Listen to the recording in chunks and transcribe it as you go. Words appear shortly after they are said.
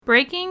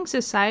Breaking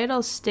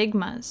societal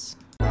stigmas.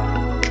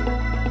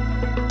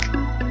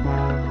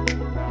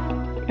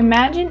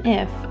 Imagine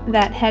if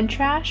that head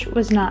trash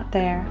was not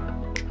there.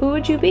 Who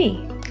would you be?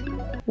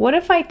 What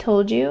if I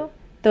told you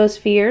those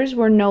fears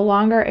were no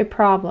longer a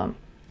problem?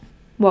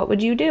 What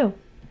would you do?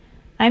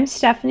 I'm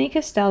Stephanie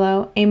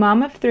Costello, a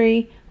mom of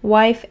 3,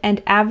 wife,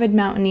 and avid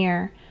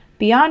mountaineer.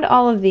 Beyond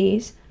all of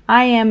these,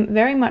 I am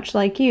very much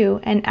like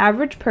you, an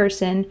average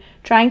person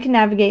trying to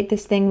navigate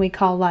this thing we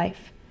call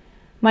life.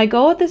 My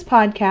goal with this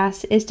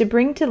podcast is to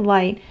bring to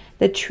light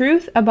the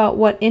truth about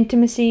what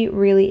intimacy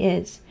really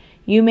is.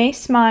 You may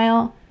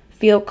smile,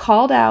 feel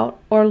called out,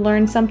 or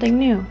learn something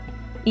new.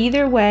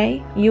 Either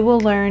way, you will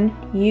learn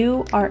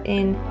you are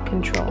in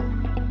control.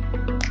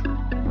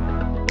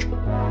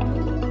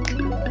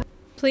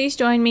 Please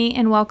join me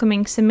in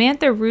welcoming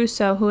Samantha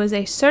Russo, who is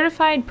a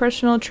certified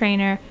personal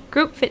trainer,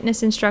 group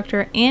fitness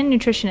instructor, and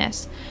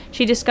nutritionist.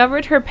 She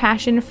discovered her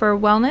passion for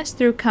wellness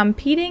through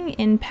competing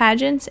in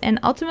pageants and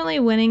ultimately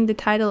winning the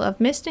title of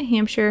Miss New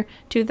Hampshire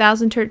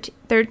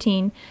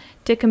 2013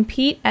 to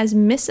compete as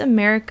Miss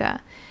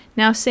America.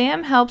 Now,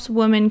 Sam helps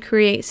women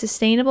create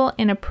sustainable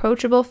and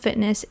approachable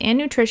fitness and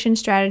nutrition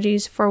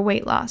strategies for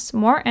weight loss,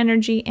 more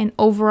energy, and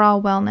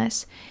overall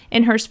wellness.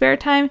 In her spare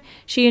time,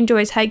 she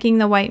enjoys hiking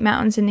the White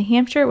Mountains in New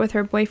Hampshire with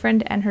her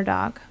boyfriend and her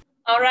dog.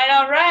 All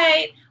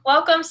right.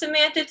 Welcome,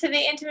 Samantha, to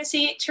the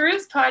Intimacy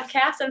Truth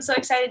podcast. I'm so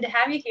excited to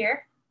have you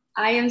here.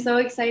 I am so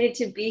excited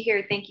to be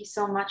here. Thank you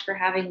so much for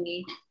having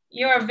me.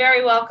 You are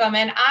very welcome,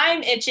 and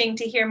I'm itching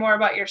to hear more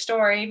about your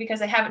story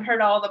because I haven't heard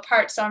all the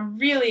parts, so I'm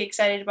really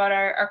excited about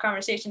our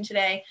conversation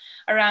today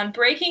around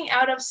breaking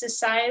out of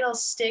societal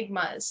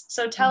stigmas.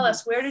 So tell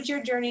us, where did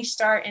your journey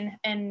start,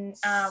 and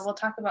we'll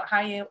talk about how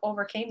you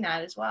overcame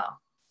that as well.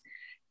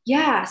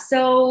 Yeah,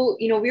 so,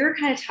 we were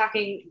kind of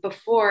talking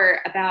before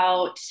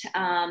about,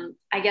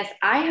 I guess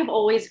I have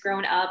always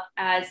grown up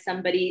as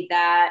somebody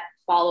that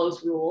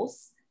follows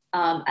rules.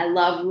 I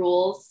love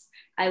rules.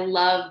 I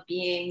love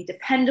being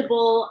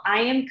dependable.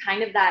 I am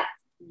kind of that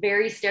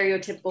very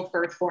stereotypical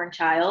firstborn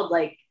child.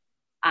 Like,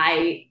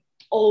 I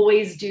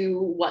always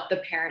do what the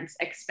parents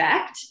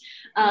expect.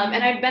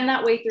 And I've been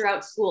that way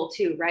throughout school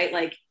too, right?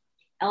 Like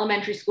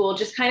elementary school,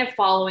 just kind of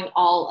following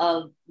all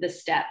of the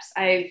steps.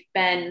 I've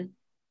been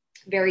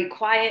very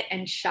quiet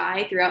and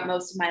shy throughout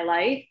most of my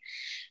life.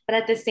 But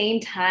at the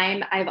same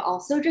time, I've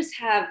also just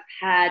have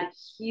had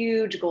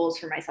huge goals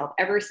for myself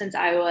ever since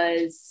I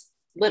was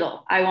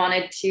little. I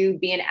wanted to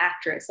be an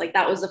actress. Like,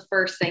 that was the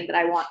first thing that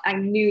I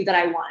knew that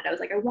I wanted. I was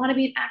like, I want to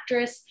be an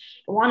actress.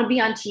 I want to be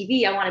on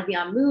TV. I want to be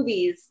on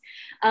movies.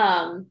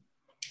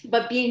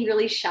 But being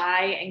really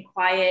shy and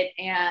quiet,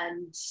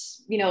 and,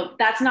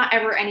 that's not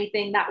ever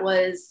anything that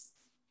was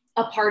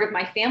a part of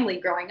my family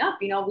growing up.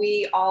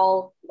 We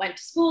all went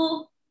to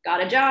school,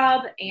 got a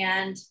job,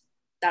 and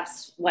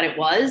that's what it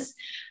was.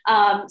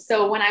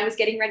 So when I was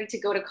getting ready to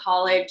go to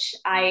college,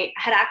 I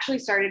had actually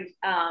started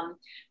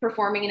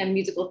performing in a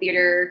musical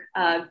theater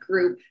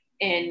group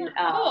in,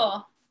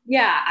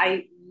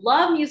 I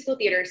love musical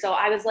theater. So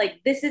I was like,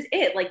 this is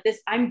it. Like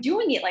this, I'm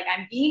doing it. Like,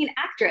 I'm being an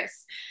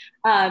actress.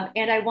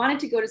 And I wanted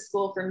to go to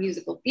school for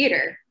musical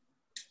theater.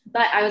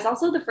 But I was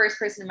also the first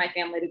person in my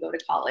family to go to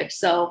college.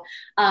 So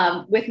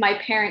with my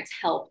parents'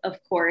 help, of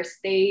course,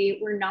 they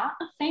were not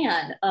a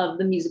fan of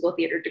the musical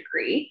theater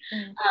degree,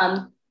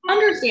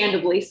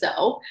 understandably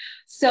so.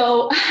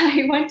 So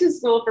I went to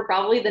school for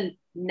probably the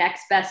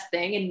next best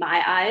thing in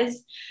my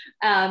eyes,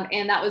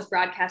 and that was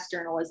broadcast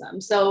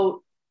journalism.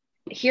 So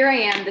here I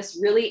am, this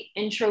really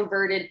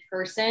introverted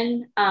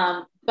person,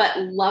 but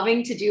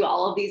loving to do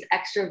all of these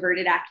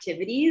extroverted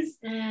activities.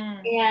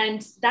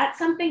 And that's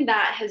something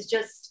that has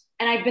just,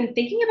 and I've been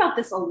thinking about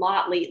this a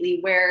lot lately,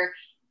 where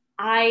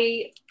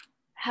I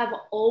have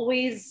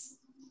always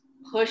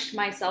pushed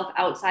myself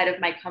outside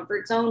of my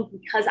comfort zone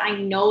because I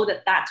know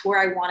that that's where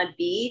I want to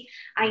be.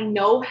 I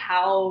know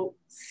how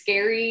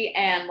scary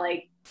and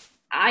like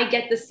I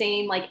get the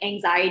same like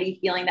anxiety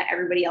feeling that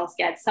everybody else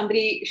gets.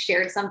 Somebody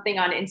shared something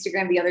on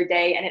Instagram the other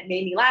day and it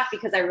made me laugh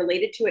because I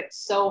related to it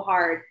so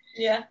hard.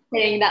 Yeah.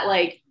 Saying that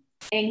like,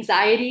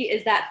 anxiety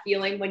is that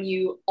feeling when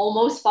you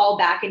almost fall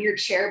back in your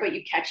chair, but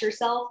you catch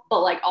yourself,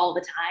 but like all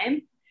the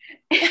time.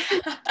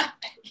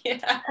 Yeah.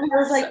 And I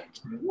was like,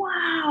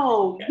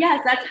 wow,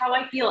 yes, that's how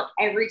I feel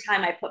every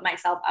time I put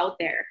myself out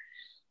there.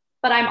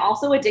 But I'm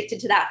also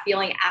addicted to that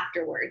feeling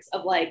afterwards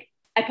of like,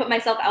 I put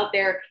myself out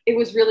there. It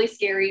was really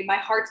scary. My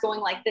heart's going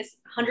like this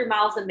 100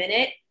 miles a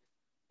minute,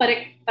 but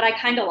I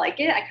kind of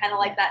like it. I kind of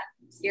like that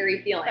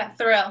scary feeling. That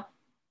thrill.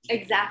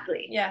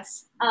 Exactly.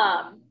 Yes.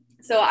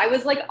 So I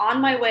was like on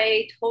my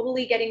way,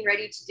 totally getting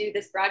ready to do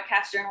this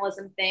broadcast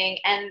journalism thing.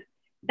 And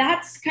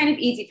that's kind of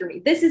easy for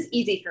me. This is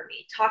easy for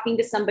me, talking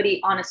to somebody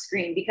on a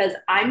screen, because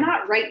I'm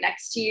not right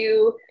next to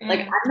you.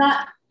 Like, I'm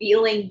not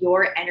feeling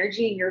your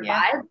energy and your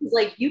vibe.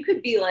 Like, you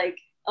could be like,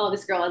 oh,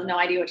 this girl has no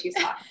idea what she's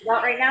talking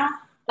about right now.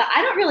 But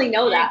I don't really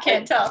know that. You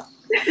can't tell.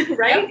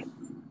 Right? Yep.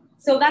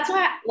 So that's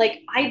why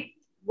I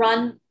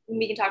run,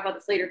 we can talk about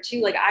this later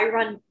too. Like, I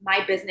run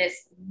my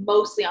business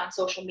mostly on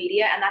social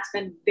media, and that's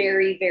been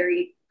very,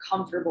 very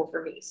comfortable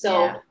for me.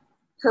 So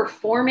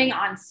performing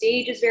on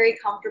stage is very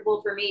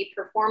comfortable for me.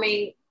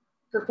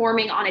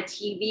 Performing on a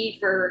TV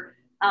for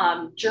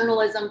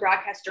journalism,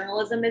 broadcast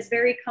journalism is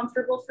very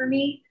comfortable for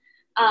me.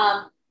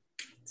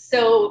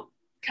 So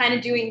kind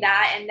of doing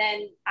that. And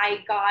then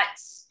I got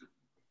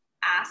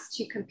asked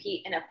to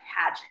compete in a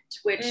pageant,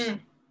 which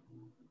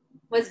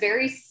was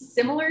very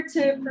similar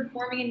to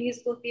performing in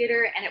musical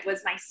theater. And it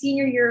was my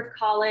senior year of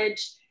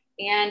college.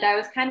 And I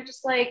was kind of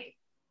just like,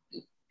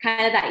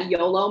 kind of that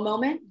YOLO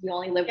moment. You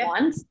only live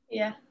once.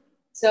 Yeah.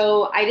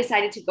 So I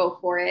decided to go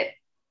for it.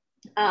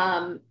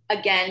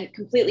 Again,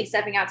 completely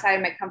stepping outside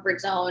of my comfort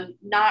zone,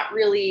 not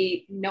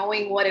really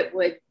knowing what it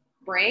would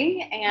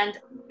bring, and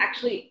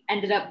actually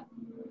ended up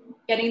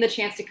getting the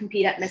chance to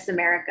compete at Miss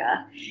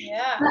America.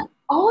 Yeah. But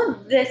all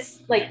of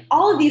this, like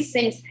all of these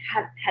things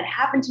had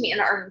happened to me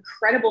and are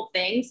incredible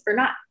things, or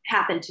not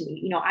happened to me.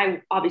 You know,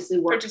 I obviously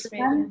worked for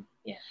them.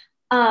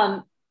 Yeah.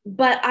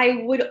 But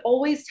I would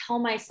always tell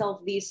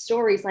myself these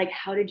stories, like,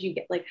 how did you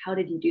do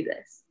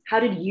this? How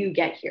did you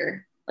get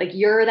here? Like,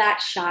 you're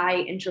that shy,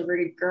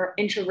 introverted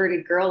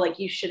girl. Like,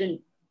 you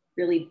shouldn't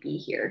really be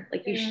here.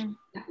 Like,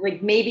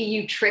 like maybe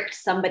you tricked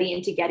somebody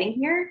into getting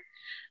here.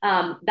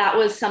 That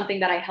was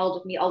something that I held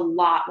with me a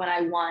lot when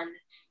I won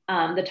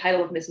the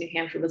title of Miss New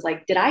Hampshire. Was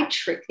like, did I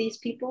trick these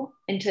people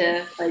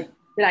into, like,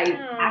 did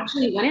I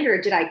actually win it,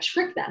 or did I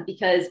trick them?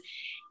 Because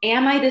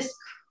am I this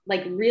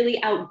like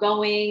really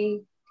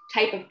outgoing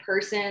type of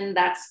person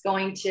that's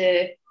going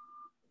to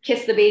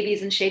kiss the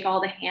babies and shake all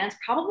the hands?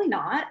 Probably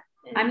not.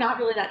 I'm not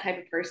really that type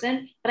of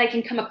person, but I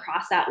can come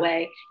across that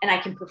way, and I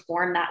can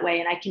perform that way,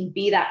 and I can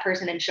be that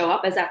person and show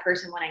up as that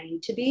person when I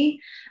need to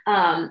be.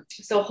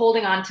 So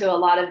holding on to a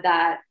lot of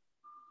that,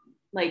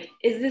 like,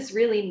 is this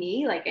really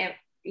me? Like, I'm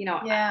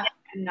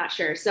not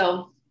sure.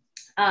 So,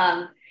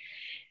 yeah.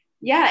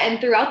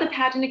 And throughout the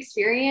pageant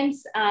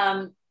experience,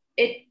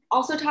 it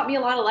also taught me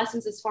a lot of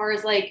lessons as far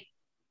as like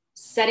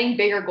setting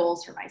bigger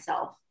goals for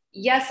myself.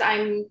 Yes,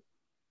 I'm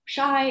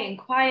shy and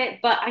quiet,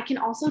 but I can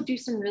also do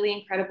some really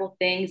incredible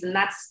things. And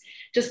that's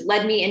just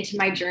led me into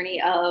my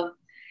journey of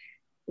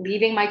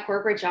leaving my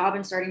corporate job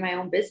and starting my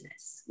own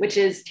business, which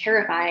is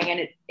terrifying.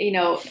 And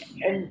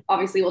and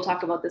obviously we'll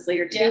talk about this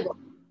later too. Yeah. But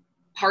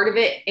part of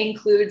it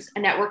includes a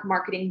network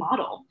marketing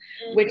model,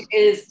 which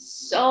is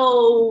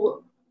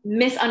so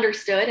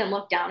misunderstood and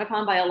looked down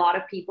upon by a lot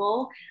of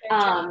people.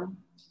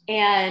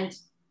 And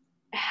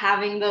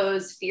having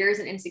those fears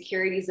and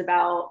insecurities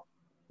about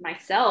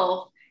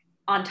myself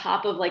on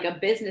top of like a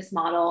business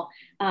model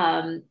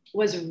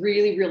was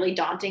really, really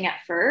daunting at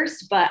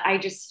first. But I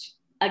just,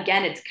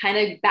 again, it's kind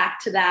of back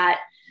to that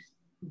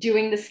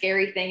doing the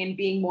scary thing and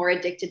being more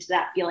addicted to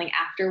that feeling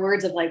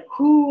afterwards of like,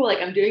 like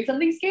I'm doing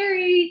something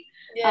scary,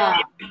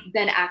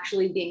 than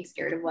actually being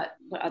scared of what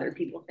other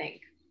people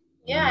think.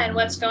 Yeah, and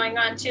what's going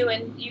on too.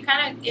 And you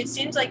it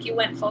seems like you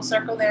went full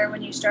circle there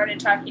when you started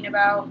talking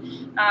about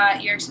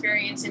your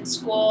experience in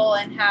school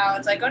and how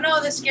it's like, oh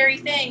no, the scary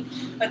thing.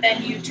 But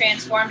then you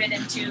transformed it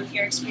into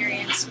your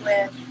experience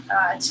with,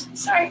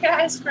 sorry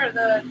guys for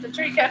the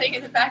tree cutting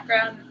in the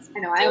background. I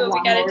know, do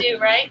what we got to do,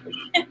 right?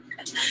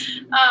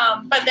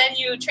 But then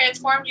you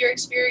transformed your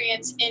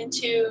experience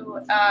into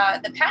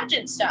the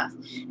pageant stuff.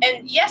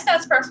 And yes,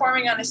 that's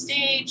performing on a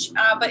stage,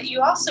 but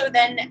you also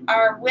then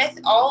are with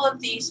all of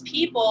these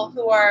people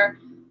who are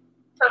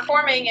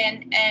performing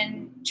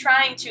and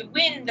trying to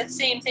win the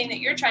same thing that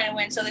you're trying to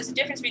win. So there's a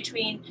difference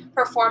between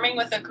performing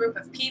with a group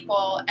of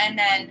people and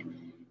then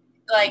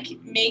like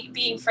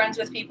being friends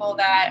with people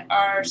that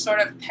are sort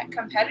of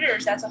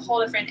competitors. That's a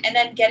whole different, and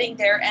then getting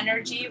their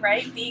energy,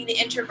 right? Being the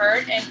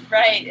introvert, and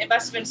right, it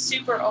must have been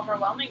super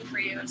overwhelming for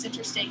you. It's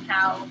interesting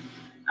how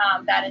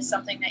that is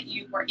something that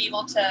you were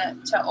able to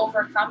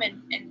overcome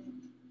and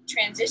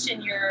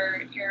transition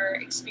your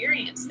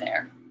experience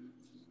there.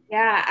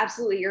 Yeah,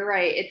 absolutely. You're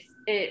right.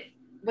 It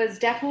was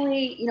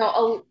definitely,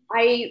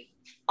 I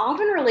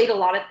often relate a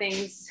lot of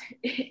things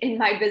in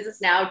my business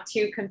now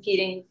to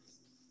competing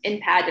in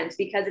pageants,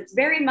 because it's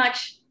very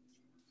much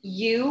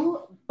you,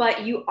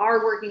 but you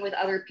are working with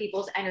other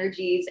people's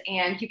energies,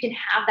 and you can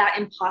have that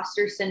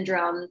imposter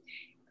syndrome.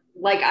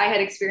 Like I had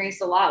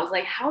experienced a lot. I was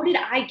like, how did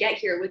I get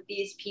here with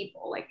these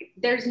people? Like,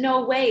 there's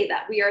no way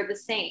that we are the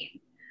same.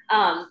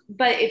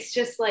 But it's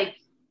just like,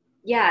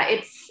 yeah,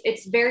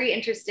 it's very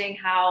interesting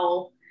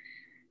how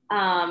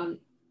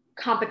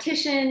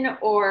competition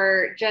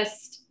or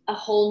just a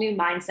whole new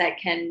mindset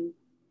can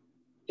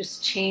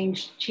just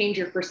change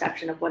your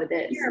perception of what it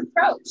is. Your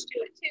approach to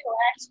it too.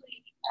 Actually,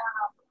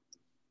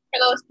 for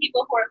those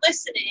people who are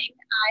listening,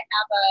 I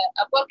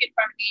have a book in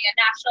front of me, a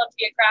National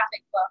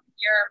Geographic book,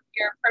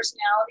 Your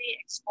Personality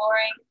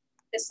Exploring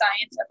the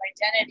Science of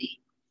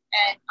Identity.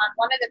 And on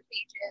one of the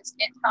pages,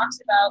 it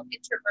talks about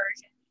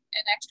introversion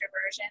and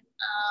extroversion.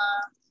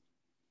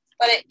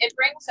 But it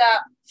brings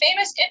up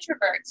famous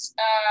introverts.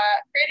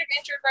 Creative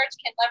introverts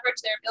can leverage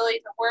their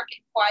ability to work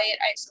in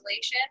quiet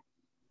isolation.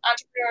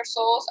 Entrepreneur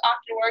souls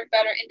often work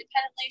better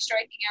independently,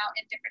 striking out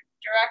in different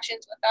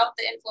directions without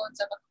the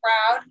influence of a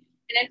crowd.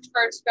 And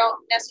introverts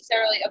don't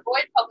necessarily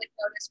avoid public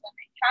notice when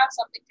they have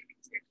something to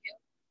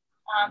contribute.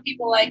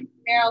 People like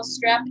Meryl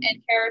Streep and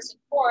Harrison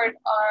Ford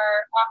are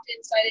often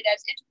cited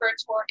as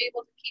introverts who are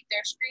able to keep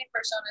their screen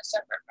persona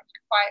separate from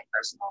their quiet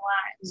personal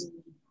lives,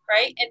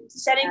 right? And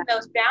setting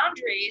those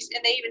boundaries,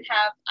 and they even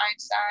have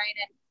Einstein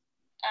and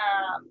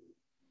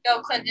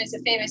Bill Clinton is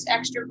a famous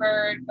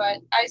extrovert, but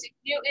Isaac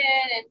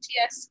Newton and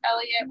T.S.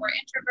 Eliot were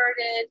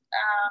introverted.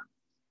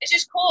 It's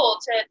just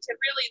cool to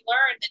really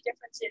learn the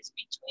differences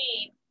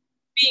between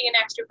being an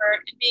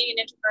extrovert and being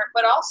an introvert,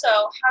 but also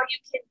how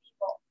you can be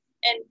both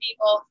and be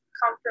both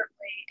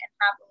comfortably and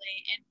happily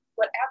in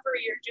whatever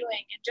you're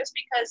doing. And just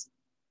because,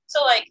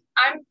 so like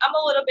I'm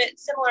a little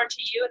bit similar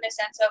to you in the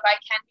sense of I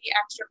can be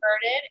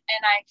extroverted,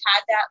 and I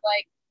had that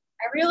like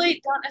I really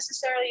don't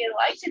necessarily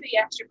like to be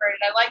extroverted.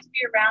 I like to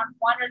be around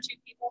one or two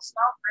people,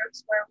 small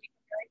groups where we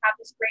can really have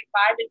this great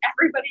vibe and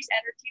everybody's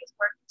energy is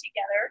working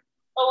together.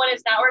 But when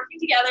it's not working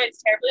together, it's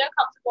terribly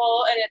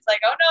uncomfortable, and it's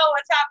like, oh no,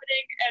 what's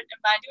happening? And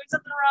am I doing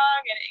something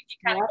wrong? And you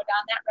kind of go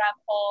down that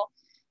rabbit hole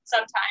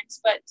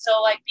sometimes. But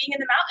so like being in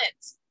the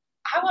mountains,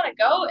 I want to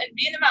go and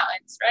be in the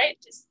mountains, right?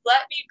 Just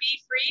let me be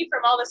free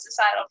from all the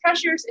societal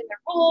pressures and the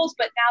rules.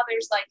 But now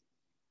there's like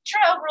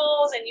trail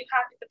rules, and you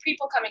have the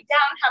people coming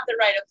down have the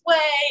right of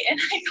way, and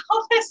like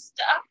all this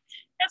stuff.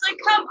 It's like,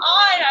 come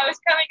on, I was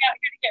coming out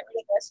here to get rid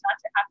of this, not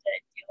to have to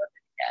deal with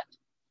it again.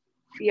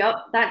 Yep,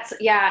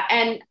 yeah.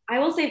 And I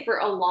will say for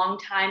a long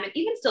time, and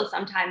even still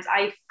sometimes,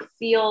 I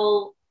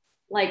feel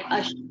like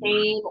a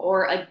shame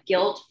or a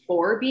guilt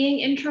for being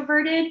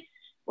introverted,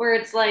 where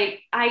it's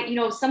like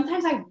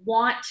sometimes I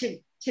want to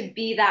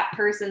be that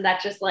person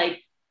that just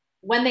like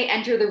when they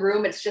enter the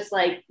room, it's just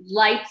like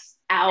lights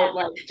out,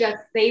 like just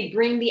they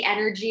bring the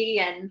energy.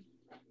 And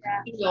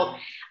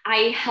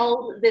I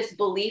held this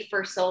belief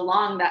for so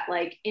long that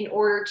like in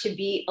order to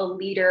be a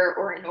leader,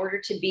 or in order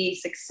to be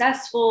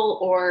successful,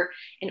 or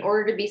in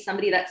order to be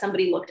somebody that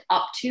somebody looked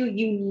up to,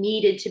 you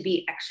needed to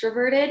be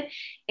extroverted.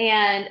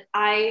 And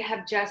I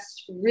have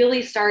just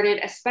really started,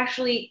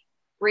 especially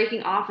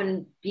breaking off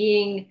and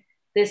being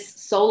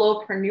this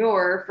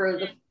solopreneur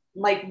for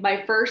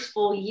my first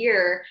full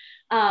year.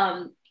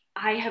 I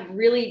have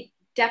really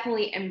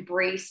definitely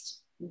embraced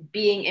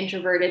being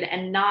introverted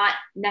and not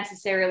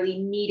necessarily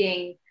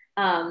needing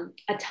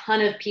a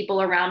ton of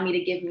people around me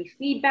to give me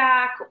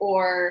feedback,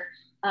 or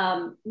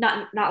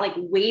not like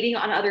waiting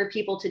on other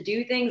people to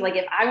do things. Like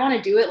if I want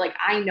to do it, like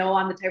I know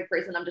I'm the type of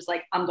person, I'm just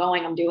like, I'm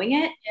doing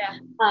it.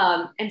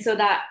 And so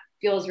that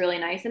feels really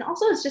nice. And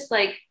also it's just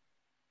like,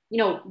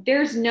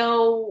 there's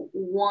no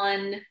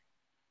one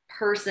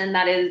person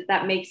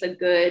that makes a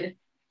good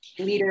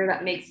leader,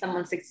 that makes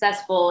someone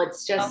successful.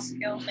 It's just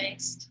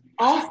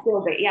all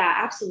skill based. Yeah,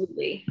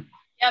 absolutely.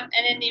 Yep.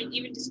 And then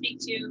even to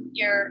speak to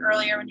your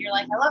earlier when you're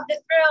like, I love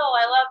the thrill,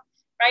 I love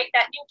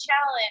that new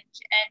challenge,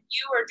 and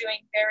you are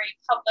doing very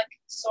public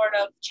sort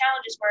of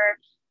challenges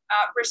where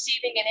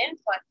receiving an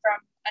input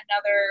from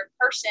another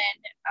person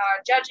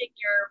judging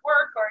your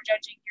work or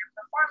judging your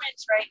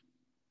performance, right,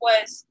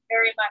 was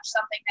very much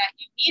something that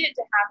you needed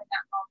to have in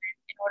that moment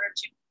in order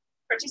to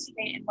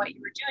participate in what you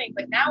were doing.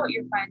 But now what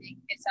you're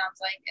finding, it sounds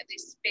like, at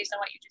least based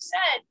on what you just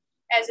said,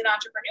 as an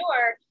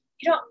entrepreneur,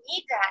 you don't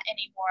need that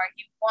anymore.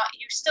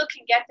 You still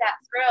can get that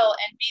thrill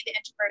and be the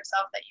introvert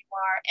self that you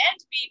are,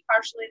 and be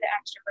partially the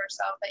extrovert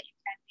self that you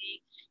can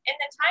be in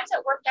the times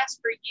that work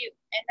best for you.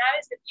 And that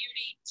is the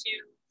beauty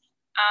to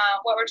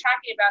what we're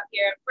talking about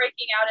here,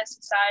 breaking out of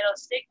societal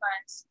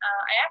stigmas.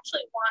 I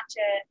actually want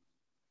to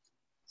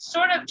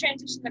sort of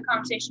transition the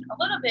conversation a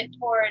little bit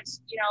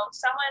towards,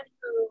 someone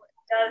who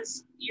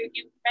does, you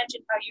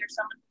mentioned how you're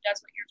someone who does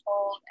what you're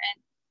told,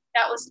 and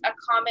that was a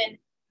common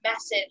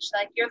message,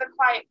 like you're the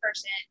quiet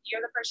person,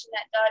 you're the person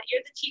that does,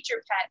 you're the teacher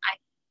pet. I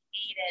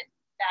hated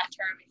that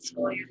term in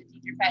school, you're the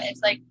teacher pet.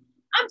 It's like,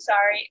 I'm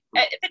sorry,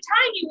 at the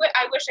time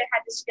I wish I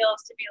had the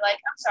skills to be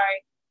like, I'm sorry,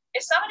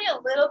 is somebody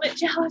a little bit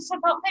jealous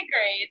about my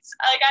grades?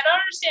 Like, I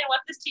don't understand what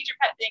this teacher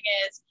pet thing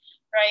is,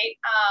 right?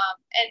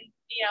 And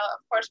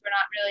of course, we're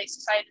not really,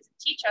 society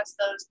doesn't teach us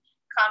those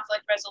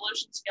conflict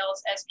resolution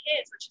skills as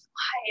kids, which is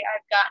why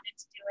I've gotten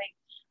into doing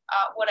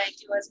what I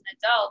do as an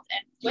adult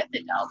and with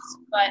adults.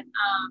 But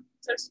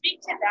so speak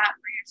to that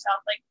for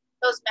yourself, like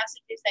those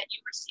messages that you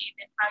received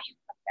and how you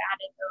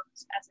combated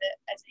those as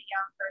a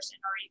young person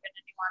or even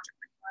a new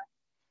entrepreneur.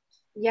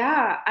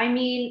 Yeah, I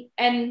mean,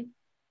 and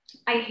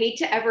I hate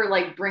to ever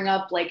like bring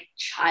up like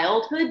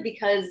childhood,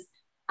 because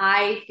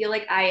I feel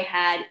like I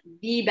had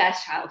the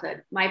best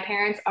childhood. My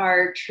parents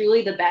are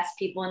truly the best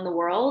people in the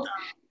world.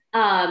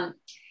 But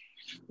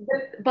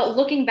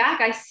looking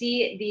back, I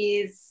see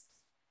these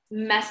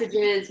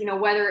messages,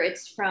 whether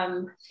it's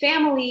from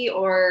family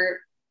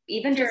or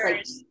even just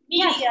like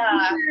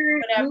media,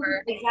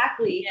 whatever.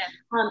 Exactly.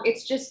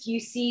 It's just, you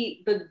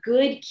see the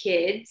good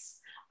kids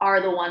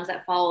are the ones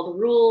that follow the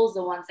rules,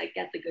 the ones that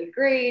get the good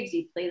grades,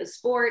 you play the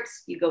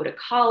sports, you go to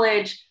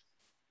college.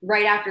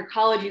 Right after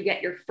college, you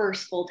get your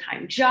first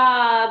full-time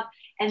job,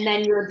 and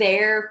then you're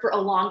there for a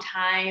long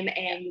time,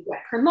 and you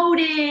get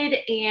promoted,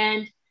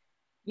 and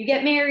you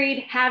get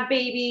married, have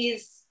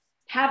babies,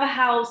 have a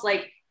house.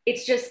 Like,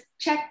 it's just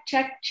check,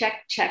 check,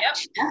 check, check, yep.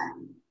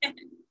 check.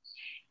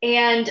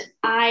 And as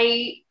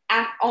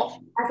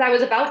I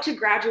was about to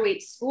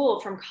graduate school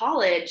from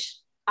college,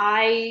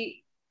 I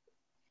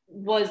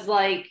was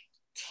like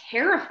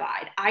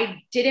terrified.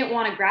 I didn't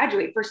want to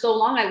graduate. For so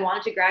long, I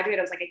wanted to graduate.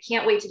 I was like, I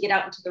can't wait to get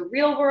out into the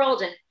real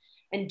world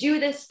and do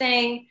this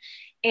thing.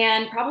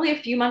 And probably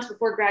a few months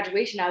before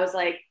graduation, I was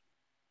like,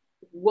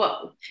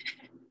 whoa,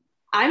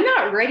 I'm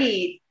not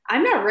ready.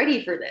 I'm not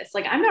ready for this.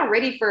 Like, I'm not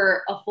ready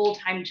for a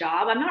full-time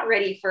job. I'm not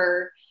ready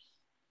for,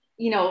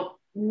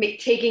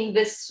 taking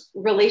this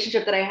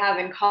relationship that I have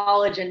in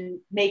college and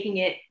making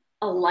it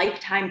a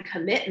lifetime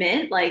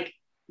commitment. Like,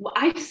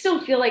 I still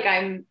feel like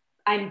I'm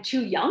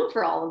too young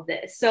for all of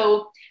this.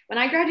 So when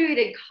I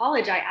graduated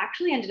college, I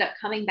actually ended up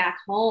coming back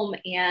home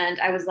and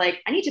I was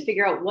like, I need to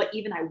figure out what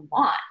even I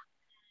want.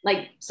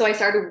 Like, so I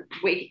started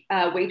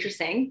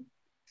waitressing.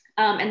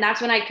 And that's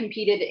when I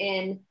competed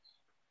in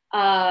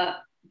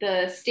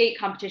the state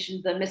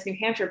competition, the Miss New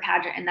Hampshire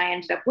pageant, and I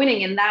ended up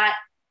winning in that.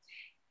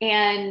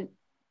 And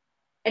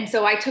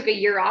so I took a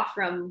year off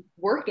from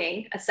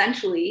working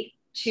essentially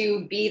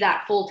to be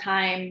that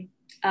full-time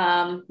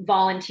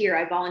volunteer.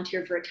 I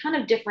volunteered for a ton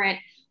of different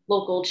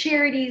local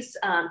charities,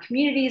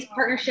 communities,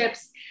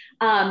 partnerships.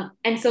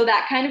 And so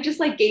that kind of just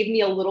like gave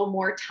me a little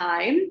more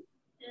time.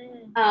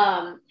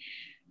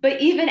 But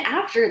even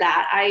after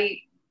that, I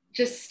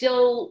just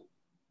still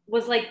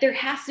was like, there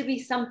has to be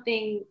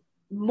something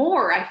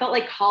more. I felt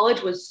like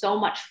college was so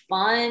much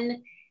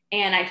fun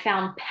and I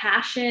found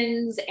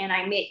passions and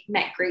I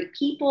met great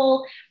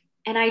people.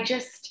 And I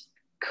just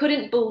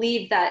couldn't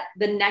believe that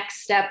the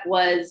next step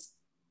was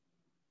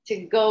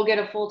to go get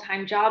a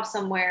full-time job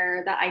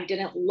somewhere that I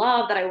didn't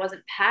love, that I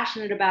wasn't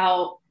passionate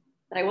about,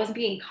 that I wasn't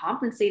being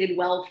compensated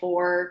well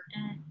for.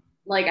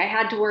 Like I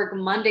had to work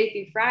Monday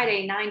through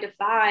Friday, 9 to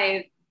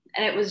 5.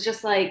 And it was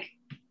just like,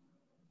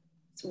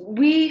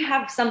 we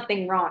have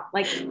something wrong.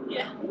 Like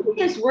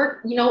this work,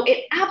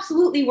 it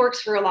absolutely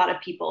works for a lot of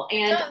people.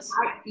 And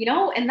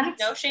and that's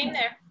no shame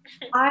there.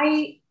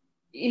 I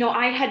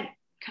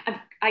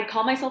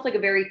call myself like a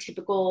very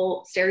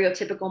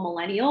stereotypical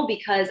millennial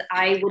because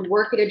I would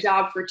work at a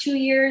job for 2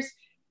 years,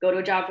 go to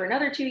a job for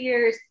another 2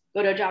 years,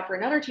 go to a job for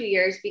another 2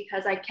 years,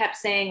 because I kept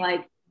saying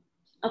like,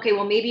 okay,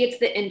 well, maybe it's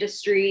the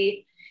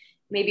industry,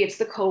 maybe it's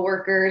the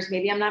coworkers,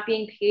 maybe I'm not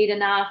being paid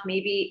enough,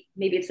 maybe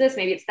it's this,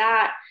 maybe it's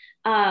that.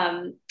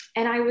 And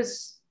I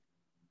was,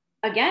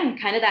 again,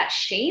 kind of that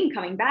shame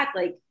coming back.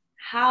 Like,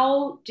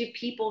 how do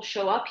people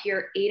show up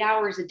here 8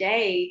 hours a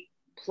day,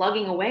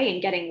 plugging away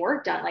and getting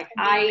work done? Like,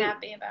 and being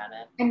happy about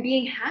it. And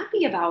being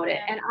happy about it.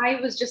 And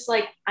I was just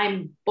like,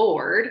 I'm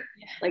bored.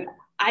 Like,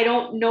 I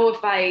don't know if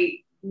I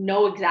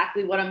know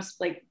exactly what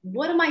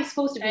what am I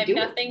supposed to be doing?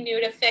 I have nothing new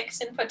to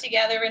fix and put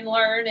together and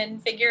learn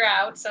and figure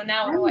out. So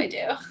now what do I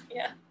do?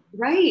 Yeah.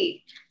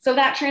 Right. So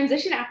that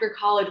transition after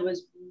college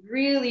was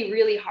really,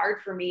 really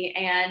hard for me.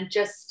 And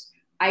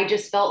I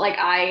just felt like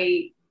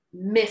I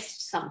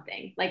missed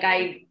something. Like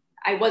I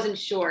wasn't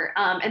sure.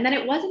 And then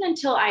it wasn't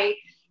until I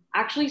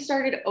actually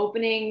started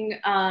opening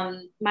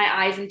my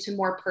eyes into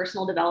more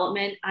personal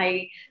development.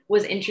 I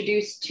was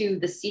introduced to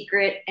The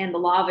Secret and the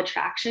Law of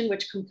Attraction,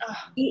 which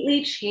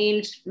completely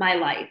changed my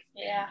life.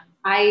 Yeah.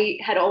 I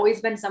had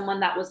always been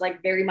someone that was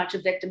like very much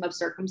a victim of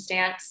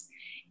circumstance.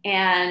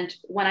 And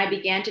when I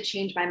began to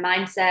change my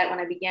mindset, when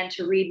I began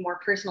to read more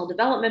personal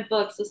development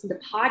books, listen to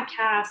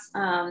podcasts,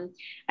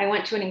 I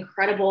went to an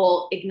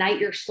incredible Ignite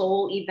Your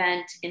Soul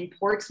event in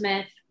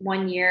Portsmouth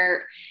one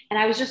year. And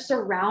I was just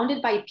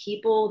surrounded by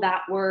people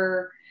that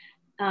were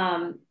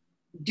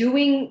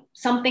doing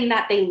something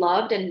that they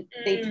loved and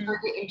they turned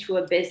it into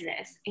a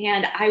business.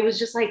 And I was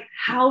just like,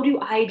 how do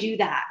I do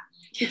that?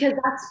 Because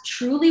that's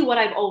truly what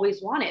I've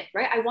always wanted,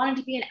 right? I wanted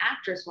to be an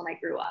actress when I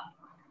grew up.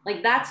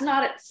 Like, that's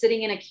not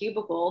sitting in a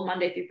cubicle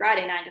Monday through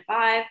Friday, 9 to 5.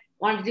 I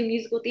wanted to do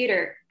musical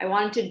theater. I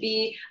wanted to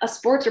be a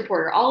sports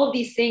reporter. All of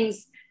these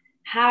things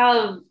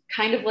have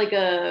kind of like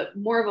a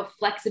more of a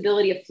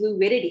flexibility, of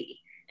fluidity,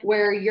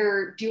 where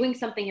you're doing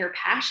something you're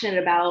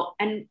passionate about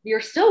and you're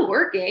still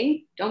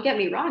working. Don't get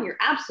me wrong, you're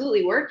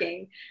absolutely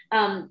working.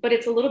 But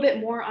it's a little bit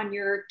more on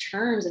your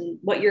terms and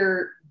what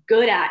you're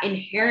good at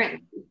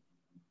inherently.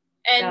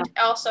 And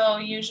also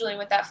usually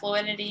with that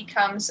fluidity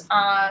comes,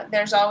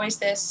 there's always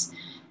this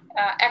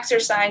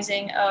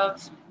exercising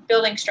of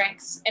building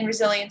strengths and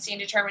resiliency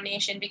and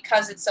determination,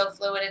 because it's so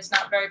fluid. It's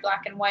not very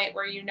black and white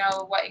where you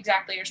know what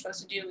exactly you're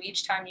supposed to do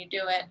each time you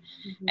do it.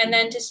 And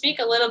then to speak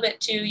a little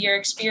bit to your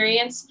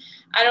experience,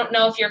 I don't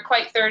know if you're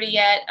quite 30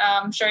 yet.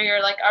 I'm sure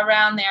you're like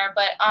around there,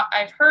 but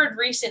I've heard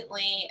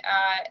recently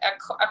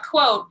a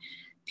quote: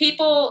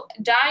 people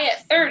die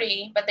at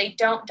 30, but they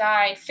don't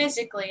die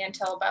physically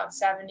until about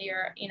 70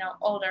 or,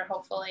 older,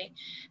 hopefully.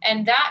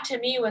 And that to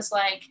me was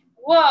like,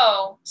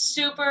 whoa,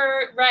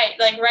 super right,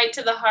 like right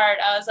to the heart.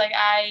 I was like,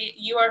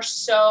 you are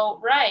so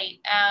right.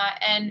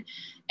 And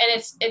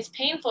it's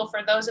painful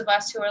for those of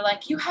us who are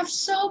like, you have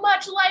so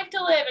much life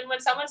to live. And when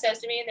someone says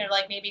to me, and they're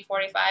like maybe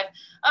 45,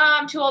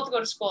 I'm too old to go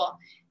to school,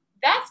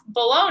 that's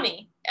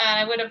baloney. And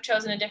I would have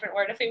chosen a different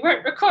word if we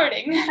weren't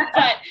recording.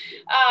 But,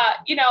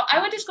 I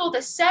went to school with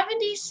a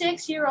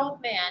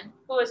 76-year-old man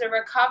who was a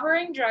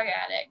recovering drug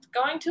addict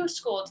going to a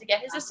school to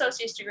get his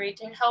associate's degree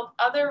to help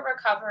other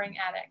recovering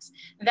addicts.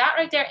 That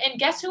right there. And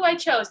guess who I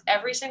chose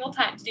every single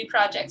time to do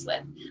projects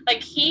with?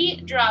 Like,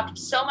 he dropped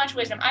so much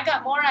wisdom. I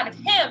got more out of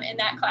him in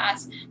that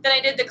class than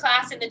I did the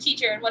class and the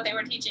teacher and what they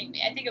were teaching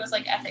me. I think it was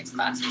like ethics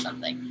class or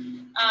something.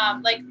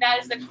 That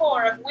is the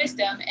core of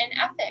wisdom and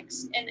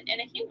ethics in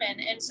a human.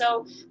 And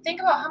so think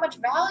about how much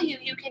value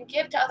you can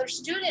give to other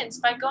students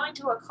by going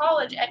to a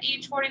college at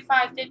age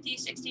 45, 50,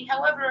 60,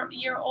 however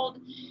year old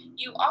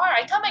you are.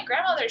 I tell my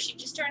grandmother, she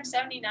just turned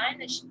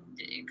 79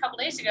 a couple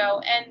days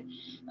ago, and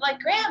like,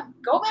 Graham,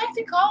 go back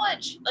to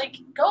college, like,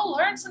 go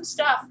learn some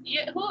stuff.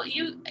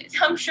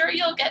 I'm sure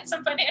you'll get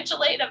some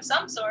financial aid of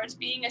some sorts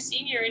being a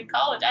senior in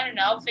college. I don't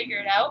know, figure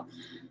it out.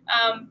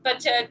 But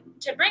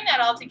to bring that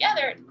all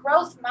together,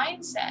 growth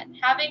mindset,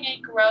 having a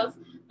growth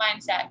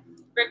mindset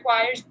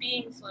requires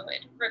being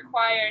fluid,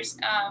 requires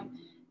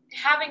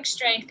having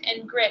strength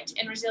and grit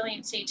and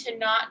resiliency to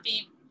not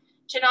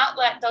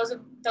let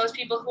those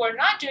people who are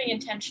not doing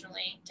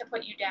intentionally to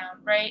put you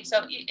down, right?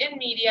 So in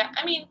media,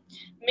 I mean,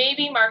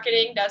 maybe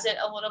marketing does it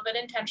a little bit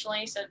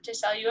intentionally, so to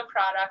sell you a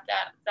product,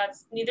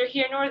 that's neither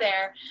here nor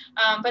there.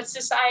 But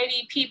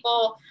society,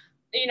 people,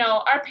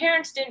 our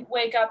parents didn't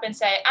wake up and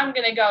say, I'm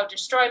going to go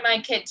destroy my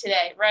kid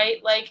today,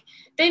 right? Like,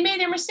 they made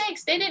their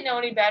mistakes. They didn't know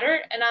any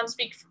better. And I'm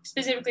speaking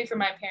specifically for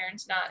my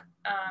parents, not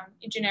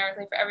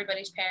generically for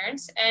everybody's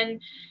parents.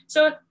 And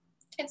so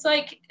it's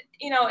like,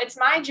 it's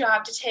my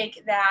job to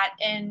take that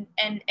and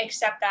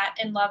accept that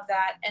and love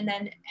that, and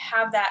then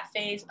have that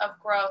phase of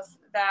growth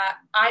that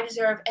I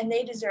deserve and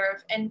they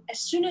deserve. And as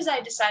soon as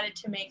I decided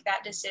to make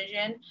that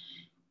decision,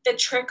 the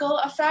trickle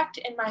effect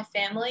in my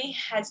family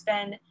has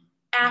been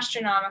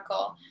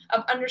astronomical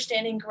of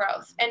understanding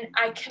growth. And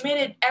I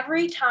committed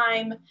every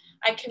time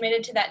I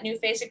committed to that new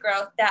phase of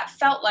growth, that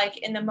felt like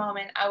in the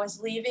moment I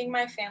was leaving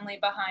my family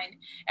behind.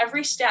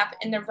 Every step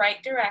in the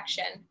right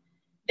direction,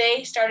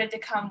 they started to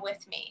come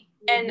with me.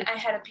 And I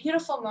had a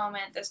beautiful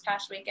moment this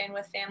past weekend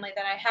with family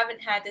that I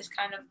haven't had this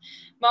kind of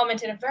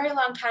moment in a very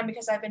long time,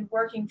 because I've been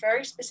working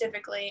very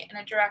specifically in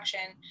a direction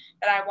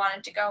that I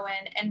wanted to go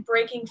in, and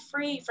breaking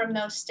free from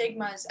those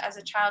stigmas as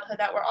a childhood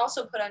that were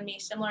also put on me,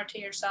 similar to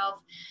yourself.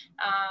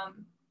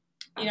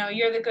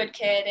 You're the good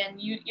kid,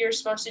 and you're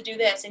supposed to do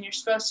this and you're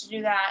supposed to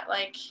do that.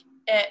 Like,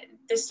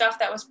 the stuff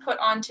that was put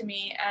onto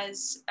me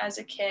as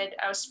a kid.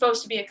 I was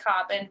supposed to be a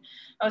cop, and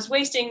I was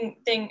wasting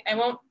I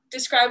won't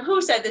describe who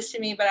said this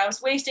to me, but I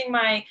was wasting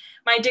my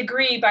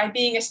degree by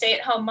being a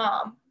stay-at-home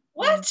mom.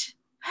 What?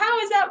 How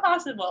is that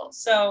possible?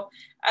 So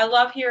I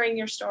love hearing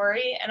your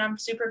story, and I'm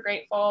super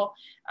grateful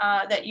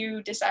that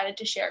you decided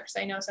to share, because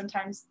I know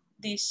sometimes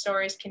these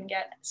stories can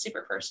get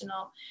super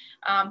personal.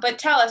 But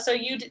tell us, so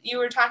you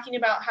were talking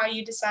about how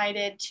you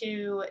decided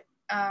to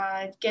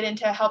get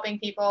into helping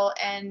people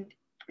and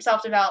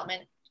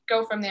self-development.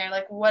 Go from there.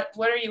 Like, what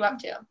are you up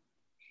to?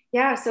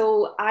 Yeah,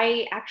 so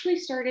I actually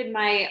started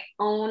my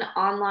own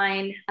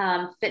online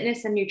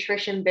fitness and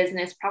nutrition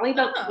business probably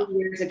about 2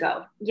 years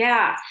ago.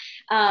 Yeah.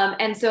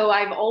 And so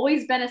I've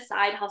always been a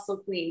side hustle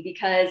queen,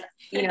 because,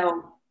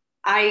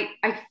 I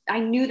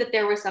knew that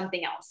there was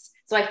something else.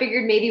 So I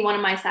figured maybe one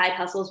of my side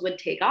hustles would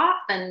take off,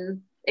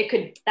 and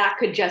that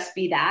could just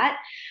be that.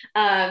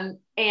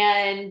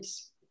 And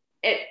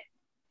it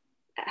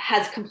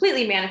has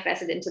completely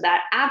manifested into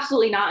that.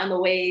 Absolutely not in the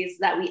ways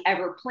that we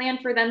ever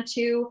planned for them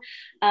to.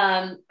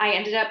 I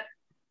ended up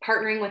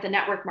partnering with a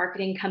network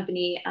marketing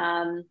company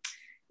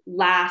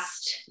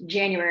last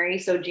January.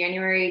 So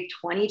January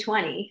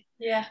 2020.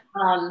 Yeah.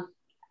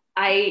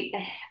 I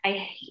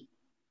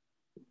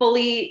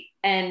fully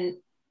and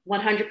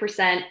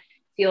 100%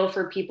 feel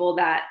for people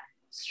that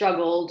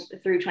struggled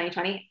through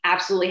 2020.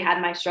 Absolutely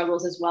had my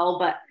struggles as well,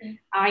 but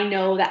I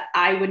know that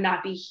I would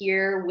not be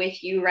here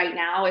with you right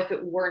now if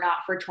it were not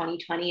for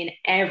 2020 and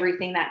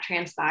everything that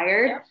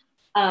transpired.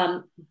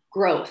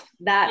 Growth,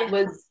 that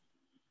was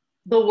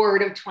the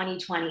word of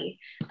 2020.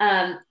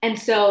 And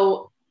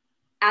so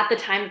at the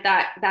time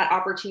that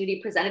opportunity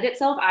presented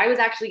itself, I was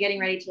actually getting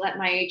ready to let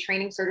my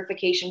training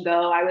certification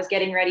go. I was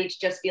getting ready to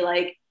just be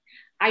like,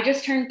 I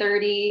just turned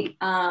 30,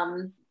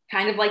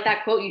 kind of like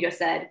that quote you just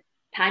said,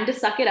 time to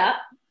suck it up.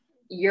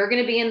 You're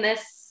going to be in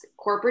this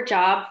corporate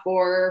job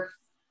for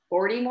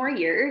 40 more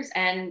years.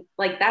 And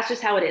like, that's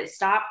just how it is.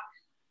 Stop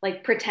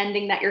like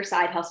pretending that your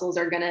side hustles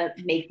are going to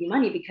make you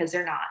money, because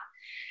they're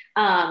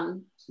not.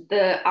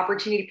 The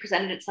opportunity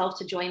presented itself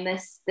to join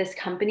this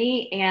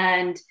company,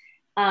 and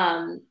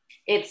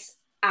it's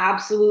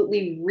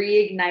absolutely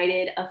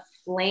reignited a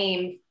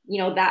flame,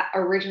 that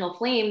original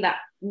flame, that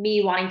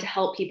me wanting to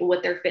help people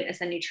with their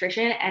fitness and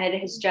nutrition. And it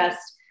has just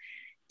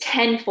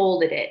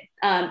tenfolded it,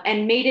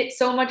 and made it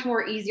so much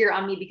more easier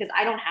on me, because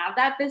I don't have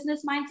that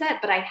business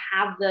mindset, but I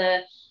have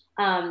the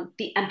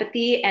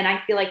empathy. And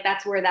I feel like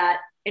that's where that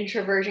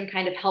introversion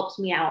kind of helps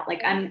me out.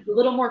 Like, I'm a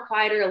little more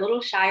quieter, a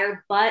little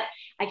shyer, but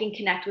I can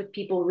connect with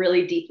people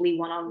really deeply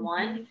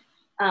one-on-one,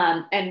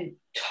 and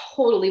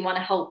totally want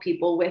to help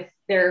people with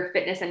their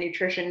fitness and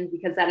nutrition,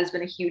 because that has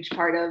been a huge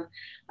part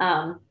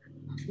of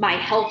my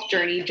health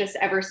journey just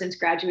ever since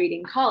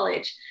graduating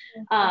college.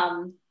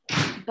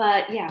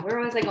 But yeah, where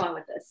was I going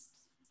with this?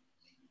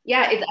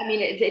 Yeah,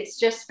 it's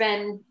just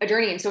been a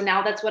journey. And so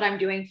now that's what I'm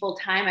doing full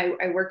time.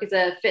 I work as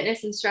a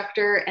fitness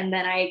instructor, and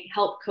then I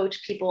help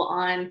coach people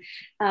on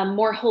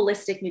more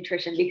holistic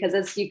nutrition, because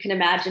as you can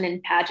imagine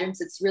in pageants,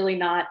 it's really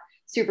not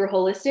super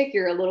holistic.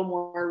 You're a little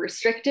more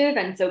restrictive.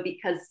 And so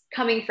because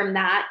coming from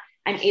that,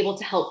 I'm able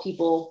to help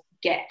people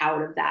get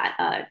out of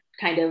that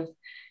kind of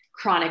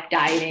chronic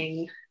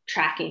dieting,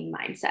 tracking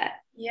mindset.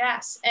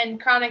 Yes.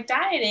 And chronic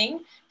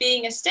dieting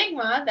being a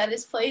stigma that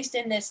is placed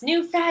in this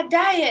new fad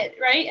diet,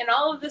 right? And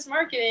all of this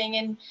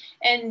marketing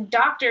and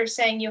doctors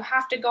saying you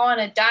have to go on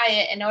a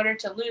diet in order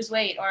to lose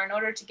weight or in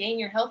order to gain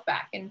your health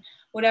back and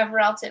whatever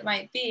else it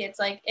might be. It's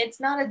like,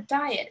 it's not a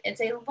diet. It's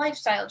a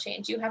lifestyle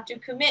change. You have to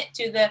commit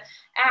to the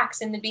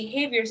acts and the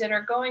behaviors that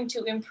are going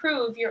to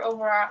improve your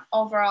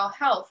overall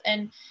health.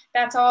 And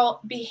that's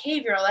all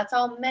behavioral. That's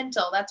all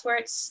mental. That's where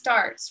it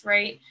starts,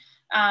 right?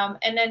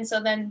 And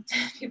then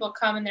people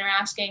come and they're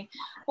asking,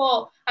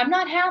 well, I'm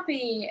not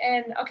happy.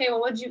 And okay,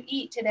 well, what'd you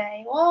eat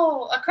today?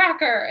 Whoa, a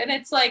cracker. And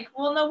it's like,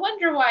 well, no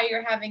wonder why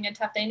you're having a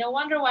tough day. No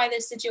wonder why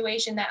this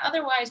situation that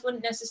otherwise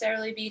wouldn't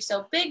necessarily be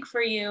so big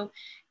for you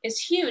is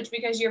huge,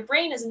 because your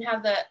brain doesn't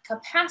have the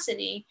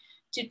capacity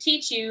to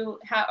teach you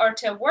how, or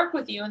to work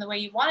with you in the way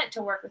you want it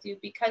to work with you,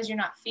 because you're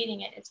not feeding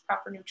it its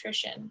proper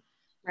nutrition.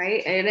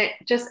 Right. And it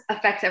just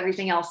affects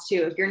everything else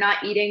too. If you're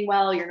not eating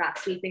well, you're not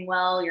sleeping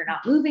well, you're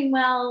not moving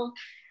well.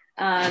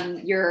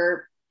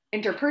 Your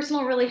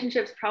interpersonal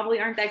relationships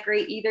probably aren't that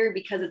great either,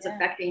 because it's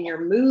affecting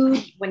your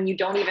mood when you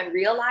don't even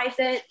realize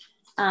it.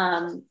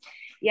 And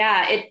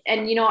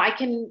I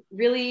can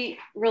really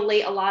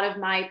relate a lot of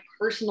my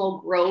personal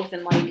growth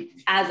and like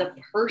as a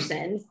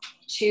person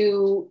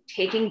to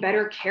taking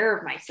better care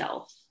of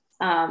myself.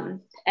 And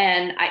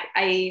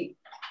I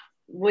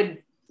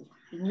would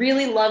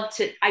really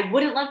I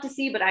wouldn't love to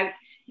see, but I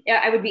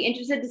would be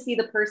interested to see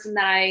the person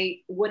that I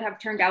would have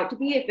turned out to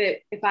be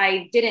if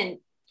I didn't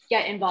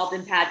get involved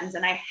in pageants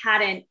and I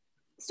hadn't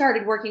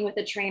started working with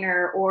a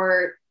trainer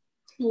or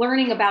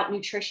learning about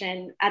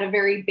nutrition at a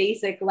very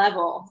basic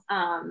level.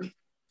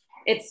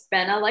 It's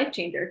been a life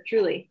changer,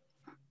 truly.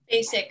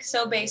 Basic,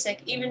 so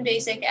basic, even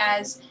basic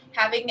as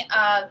having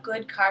a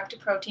good carb to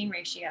protein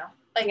ratio.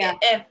 Like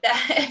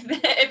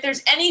if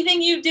there's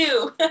anything you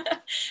do,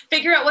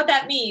 figure out what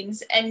that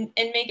means and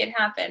make it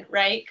happen,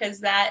 right? Because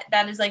that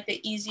is like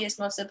the easiest,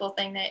 most simple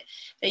thing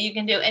that you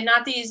can do, and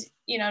not these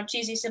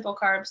cheesy simple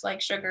carbs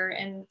like sugar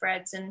and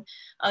breads and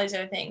all these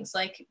other things.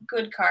 Like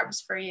good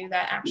carbs for you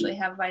that actually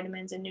have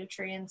vitamins and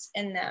nutrients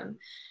in them.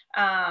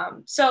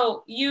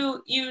 So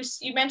you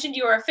mentioned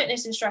you were a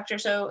fitness instructor,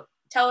 so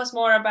tell us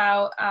more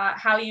about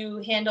how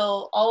you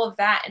handle all of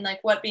that and like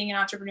what being an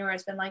entrepreneur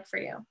has been like for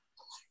you.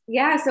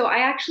 Yeah, so I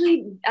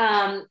actually,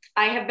 I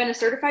have been a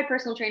certified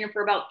personal trainer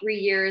for about 3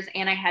 years,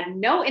 and I had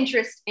no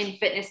interest in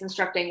fitness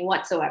instructing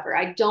whatsoever.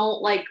 I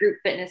don't like group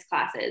fitness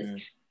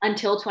classes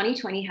until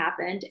 2020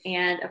 happened.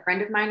 And a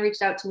friend of mine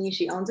reached out to me.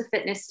 She owns a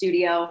fitness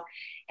studio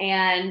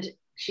and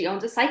she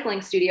owns a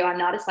cycling studio. I'm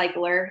not a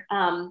cycler,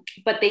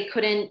 but they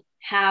couldn't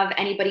have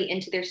anybody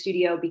into their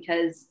studio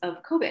because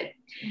of COVID.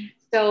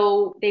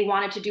 So they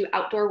wanted to do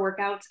outdoor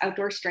workouts,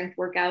 outdoor strength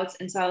workouts.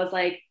 And so I was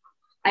like,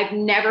 I've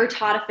never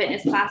taught a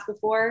fitness class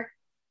before,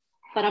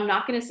 but I'm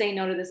not going to say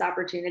no to this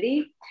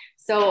opportunity.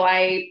 So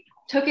I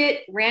took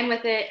it, ran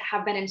with it,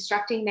 have been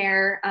instructing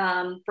there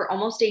for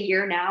almost a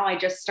year now. I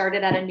just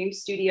started at a new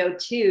studio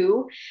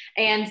too.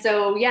 And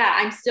so, yeah,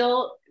 I'm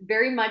still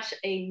very much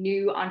a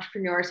new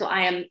entrepreneur. So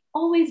I am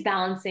always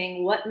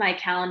balancing what my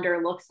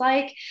calendar looks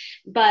like.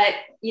 But,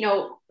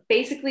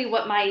 basically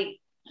what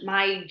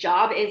my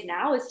job is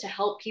now is to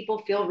help people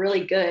feel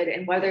really good.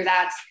 And whether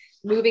that's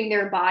moving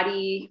their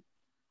body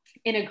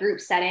in a group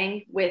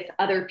setting with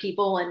other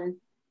people and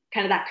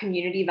kind of that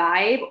community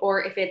vibe,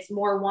 or if it's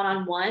more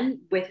one-on-one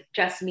with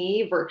just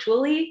me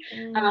virtually,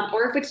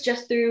 or if it's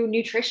just through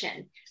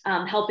nutrition,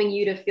 helping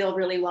you to feel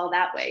really well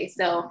that way.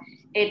 So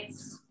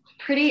it's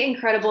pretty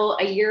incredible.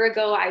 A year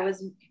ago, I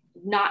was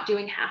not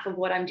doing half of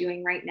what I'm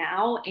doing right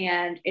now.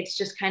 And it's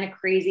just kind of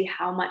crazy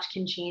how much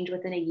can change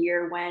within a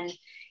year when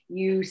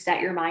you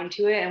set your mind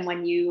to it and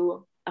when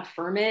you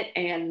affirm it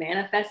and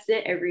manifest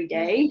it every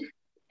day.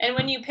 And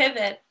when you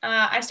pivot,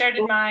 I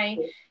started my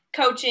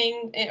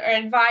coaching or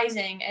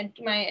advising and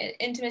my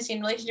intimacy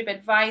and relationship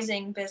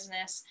advising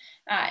business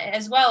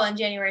as well in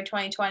January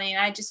 2020. And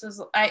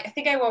I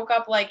think I woke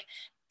up like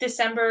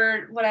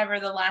December, whatever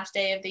the last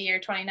day of the year,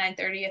 29th,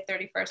 30th,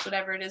 31st,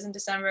 whatever it is in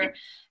December,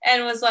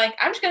 and was like,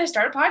 I'm just going to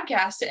start a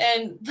podcast.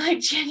 And like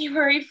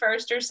January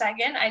 1st or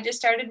 2nd, I just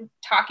started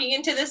talking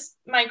into this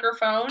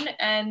microphone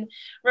and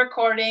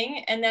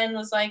recording, and then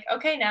was like,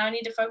 okay, now I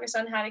need to focus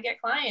on how to get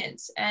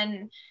clients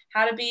and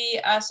how to be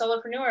a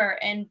solopreneur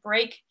and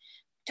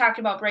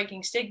talking about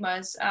breaking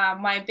stigmas.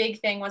 My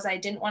big thing was I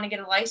didn't want to get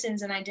a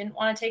license and I didn't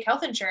want to take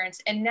health insurance.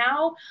 And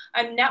now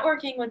I'm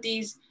networking with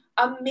these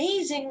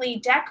amazingly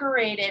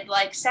decorated,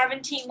 like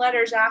 17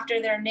 letters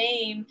after their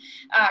name,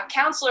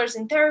 counselors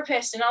and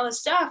therapists and all this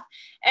stuff.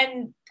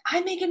 And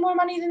I'm making more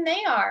money than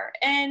they are.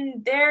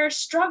 And they're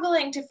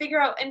struggling to figure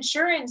out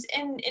insurance,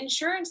 and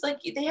insurance, like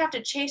they have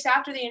to chase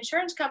after the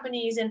insurance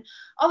companies and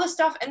all this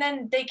stuff. And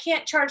then they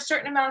can't charge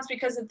certain amounts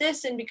because of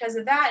this and because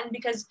of that, and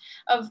because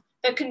of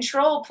the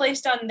control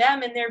placed on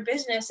them and their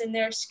business and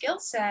their skill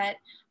set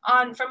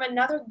on from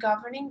another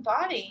governing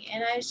body.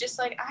 And I was just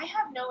like, I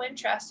have no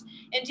interest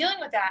in dealing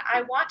with that.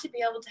 I want to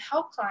be able to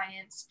help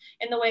clients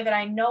in the way that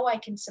I know I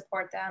can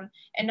support them,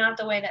 and not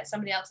the way that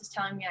somebody else is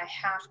telling me I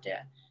have to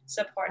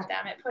support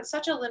them. It puts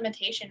such a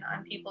limitation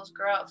on people's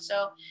growth.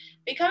 So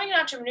becoming an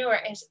entrepreneur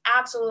is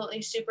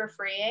absolutely super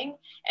freeing.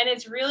 And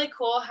it's really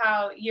cool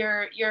how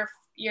your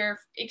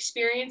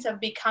experience of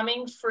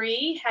becoming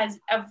free has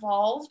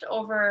evolved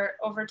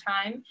over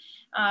time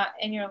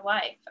in your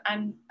life.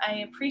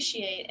 I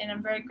appreciate and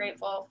I'm very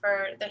grateful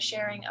for the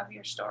sharing of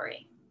your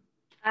story.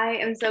 I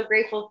am so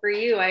grateful for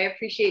you. I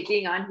appreciate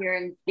being on here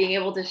and being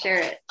able to share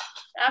it.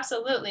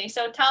 Absolutely.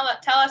 So tell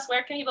us,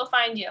 where can people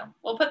find you?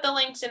 We'll put the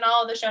links in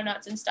all of the show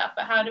notes and stuff,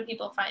 but how do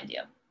people find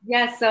you?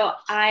 Yes, so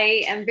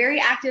I am very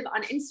active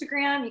on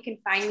Instagram. You can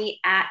find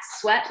me at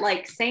Sweat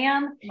Like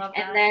Sam.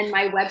 And then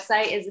my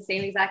website is the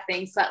same exact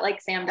thing,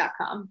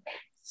 sweatlikesam.com.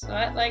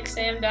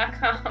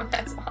 Sweatlikesam.com.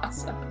 That's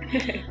awesome.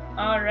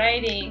 All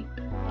righty.